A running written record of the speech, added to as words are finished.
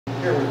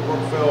Here with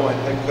Brookville and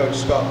head coach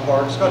Scott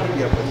Park. Scott, who do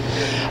you have with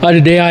you here?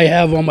 Today I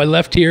have on my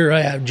left here, I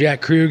have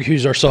Jack Krug,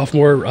 who's our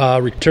sophomore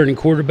returning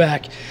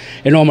quarterback.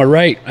 And on my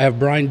right, I have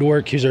Brian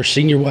Dork, who's our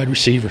senior wide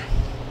receiver.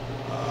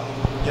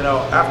 You know,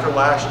 after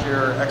last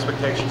year,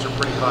 expectations are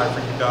pretty high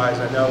for you guys.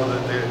 I know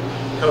that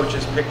the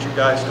coaches picked you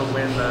guys to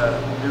win the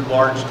new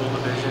large school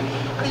division.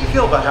 How do you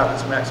feel about having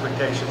some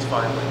expectations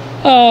finally?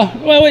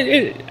 Well,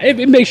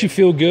 it makes you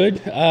feel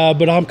good,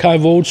 but I'm kind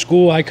of old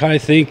school. I kind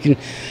of think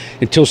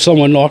until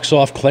someone knocks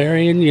off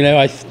Clarion, you know,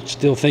 I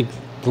still think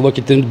to look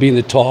at them being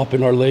the top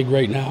in our league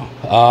right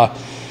now.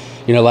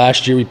 You know,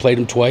 last year we played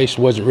them twice,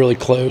 wasn't really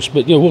close,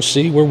 but you know, we'll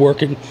see. We're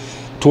working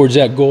towards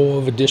that goal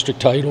of a district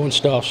title and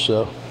stuff.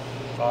 So,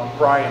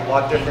 Brian, a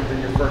lot different than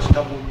your first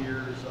couple of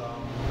years.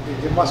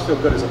 It must feel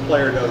good as a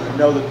player to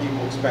know that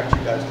people expect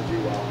you guys to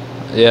do well.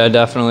 Yeah,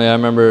 definitely. I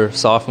remember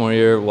sophomore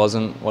year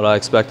wasn't what I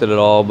expected at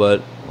all,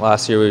 but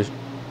last year we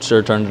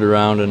sure turned it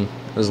around and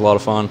it was a lot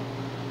of fun.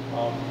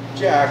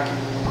 Jack,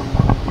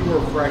 you were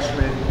a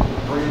freshman,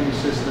 brand new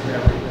system,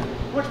 everything.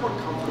 How much more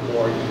comfortable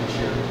are you this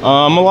year?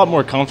 I'm a lot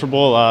more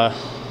comfortable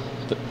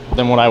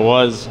than what I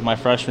was my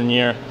freshman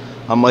year.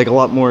 I'm like a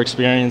lot more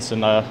experienced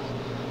and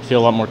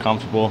feel a lot more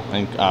comfortable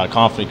and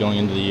confident going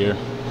into the year.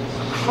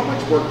 How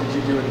much work did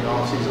you do in the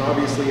offseason?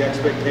 Obviously,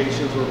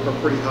 expectations were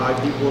pretty high.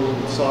 People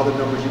saw the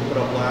numbers you put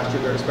up last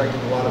year. They're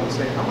expecting a lot of the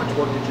same. How much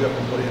work did you have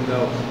to put in,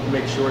 though, to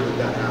make sure that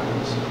that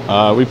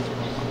happens?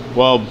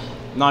 Well,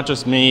 not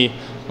just me,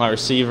 my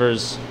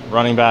receivers,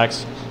 running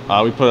backs.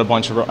 We put a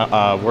bunch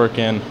of work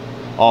in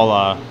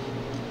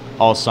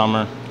all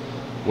summer.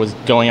 Was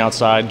going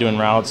outside, doing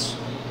routes,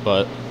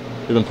 but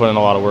we've been putting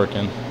a lot of work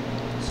in.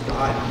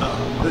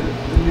 Scott, the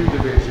new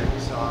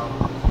divisions,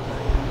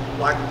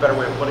 lack of a better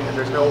way of putting it,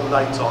 there's no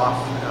nights off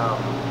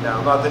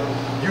now. Not that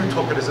you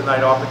took it as a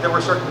night off, but there were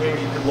certain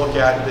games you could look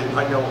at that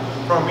I know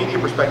from a media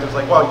perspective, it's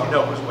like, well, you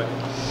know who's winning.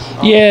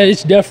 Yeah,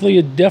 it's definitely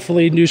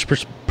a news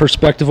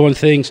perspective on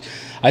things.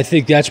 I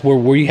think that's where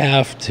we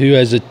have to,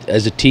 as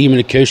a team and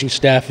a coaching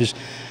staff, is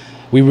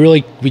we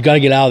got to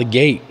get out of the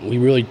gate. We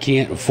really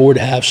can't afford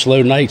to have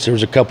slow nights. There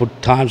was a couple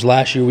times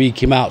last year we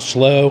came out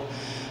slow,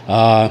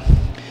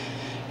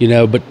 you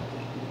know, but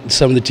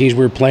some of the teams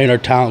we were playing, our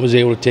talent was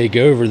able to take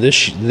over.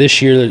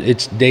 This year,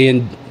 it's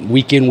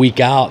week in, week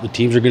out. The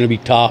teams are going to be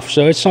tough,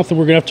 so it's something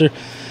we're going to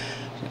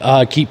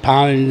have to keep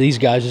pounding in these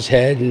guys'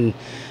 head, and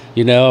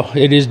you know,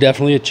 it is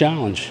definitely a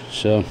challenge.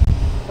 So,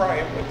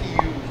 Brian, what do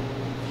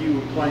you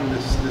view playing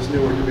this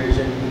newer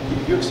division?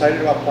 Are you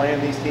excited about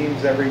playing these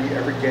teams every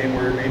game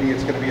where maybe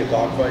it's going to be a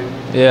dogfight?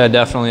 Yeah,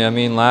 definitely. I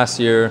mean, last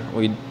year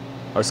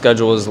our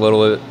schedule was a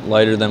little bit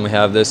lighter than we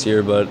have this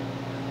year, but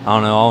I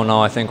don't know. All in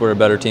all, I think we're a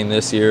better team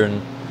this year,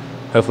 and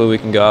hopefully we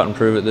can go out and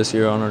prove it this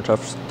year on our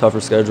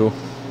tougher schedule.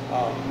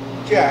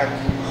 Jack,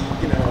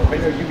 you know, I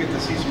know you get to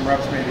see some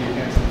reps maybe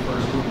against the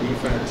first team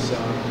defense.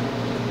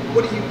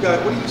 What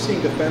are you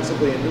seeing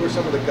defensively, and who are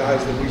some of the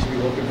guys that we should be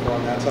looking for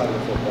on that side of the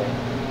football?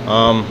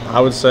 I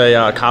would say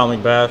Kyle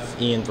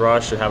McBeth, Ian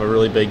Thrush should have a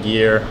really big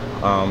year.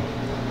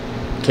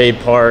 Cade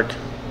Park,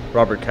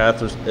 Robert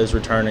Keth is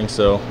returning,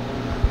 so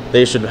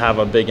they should have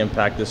a big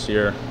impact this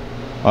year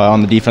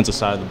on the defensive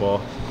side of the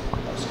ball.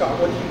 Scott,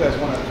 what do you guys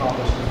want to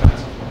accomplish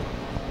defensively?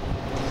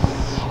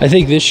 I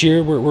think this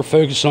year we're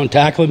focused on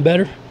tackling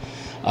better,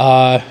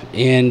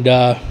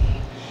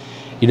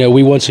 you know,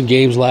 we won some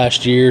games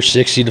last year,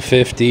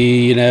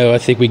 60-50. You know, I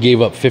think we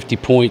gave up 50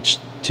 points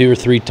 2 or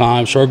 3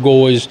 times. So our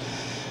goal is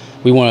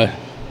we want to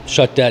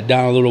shut that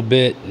down a little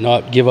bit,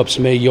 not give up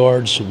so many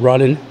yards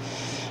running.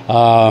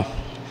 And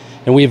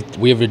we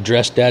have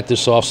addressed that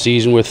this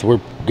offseason we're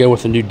going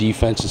with a new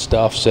defense and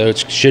stuff. So it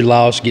should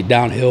allow us to get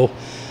downhill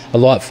a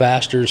lot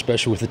faster,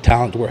 especially with the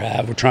talent we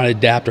have. We're trying to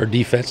adapt our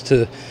defense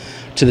to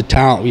the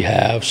talent we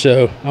have.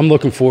 So I'm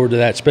looking forward to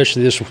that,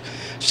 especially this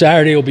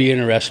Saturday will be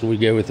interesting. We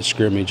go with the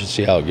scrimmage and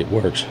see how it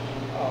works.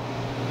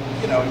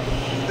 You know,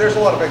 there's a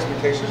lot of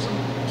expectations. Some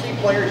key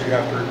players you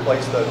have to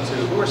replace, though, too.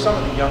 Who are some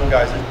of the young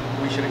guys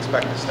that we should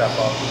expect to step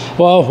up?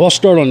 Well, I'll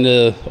start on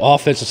the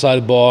offensive side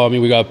of the ball. I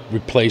mean, we got to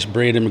replace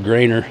Brandon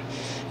McGrainer.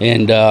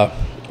 And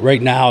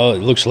right now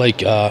it looks like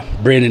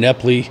Brandon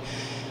Epley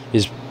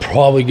is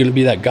probably going to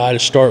be that guy to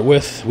start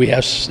with.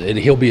 And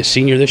he'll be a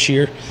senior this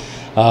year.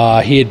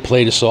 He had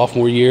played a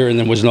sophomore year and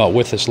then was not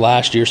with us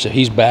last year, so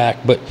he's back.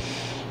 But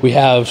we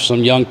have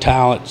some young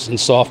talents and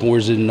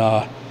sophomores in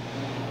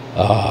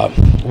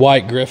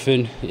Wyatt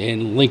Griffin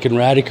and Lincoln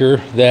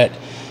Radiker that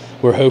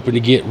we're hoping to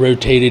get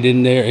rotated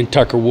in there, and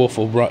Tucker Wolf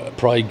will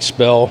probably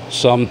spell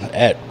some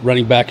at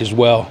running back as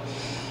well.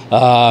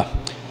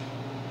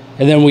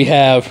 And then we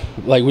have,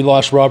 like, we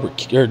lost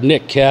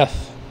Nick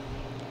Keth,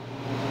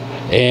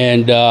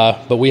 and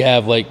but we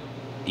have like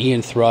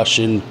Ian Thrush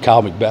and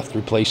Kyle McBeth to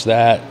replace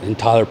that, and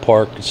Tyler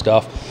Park and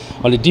stuff.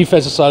 On the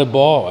defensive side of the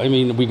ball, I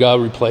mean, we got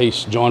to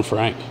replace John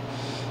Frank.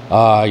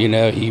 You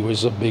know, he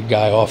was a big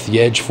guy off the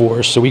edge for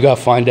us, so we got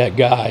to find that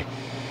guy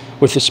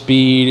with the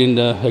speed and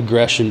the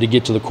aggression to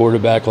get to the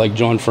quarterback like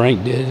John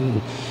Frank did.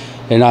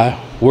 And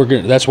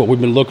that's what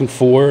we've been looking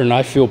for, and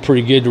I feel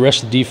pretty good. The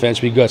rest of the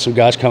defense, we've got some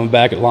guys coming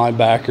back at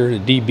linebacker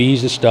and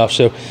DBs and stuff.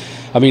 So,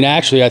 I mean,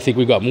 actually, I think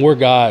we've got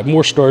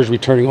more stars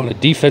returning on the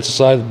defensive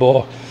side of the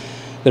ball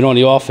than on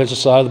the offensive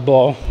side of the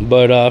ball.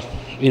 But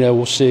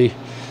we'll see.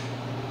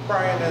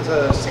 Brian, as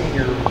a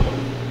senior,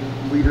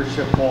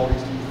 leadership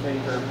qualities do you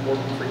think are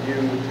important for you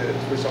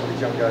for some of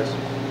these young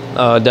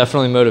guys?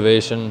 Definitely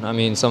motivation. I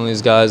mean, some of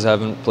these guys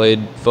haven't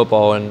played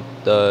football in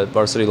the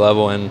varsity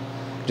level, and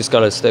just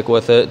got to stick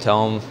with it.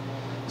 Tell them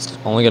it's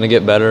only going to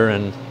get better,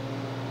 and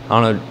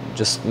I don't know,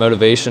 just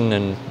motivation,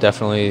 and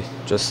definitely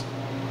just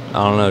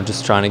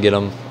just trying to get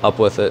them up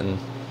with it and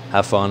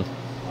have fun.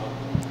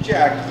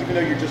 Jack, even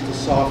though you're just a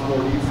sophomore,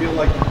 do you feel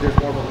like there's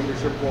more of a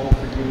leadership role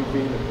for you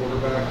being the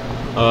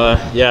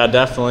quarterback? Yeah,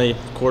 definitely.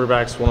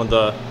 Quarterback's one of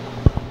the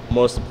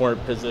most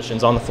important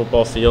positions on the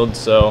football field,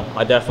 so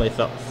I definitely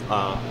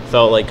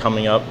felt like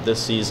coming up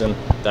this season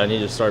that I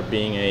needed to start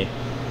being a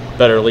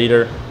better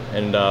leader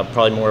and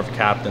probably more of a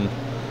captain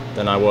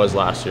than I was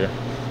last year.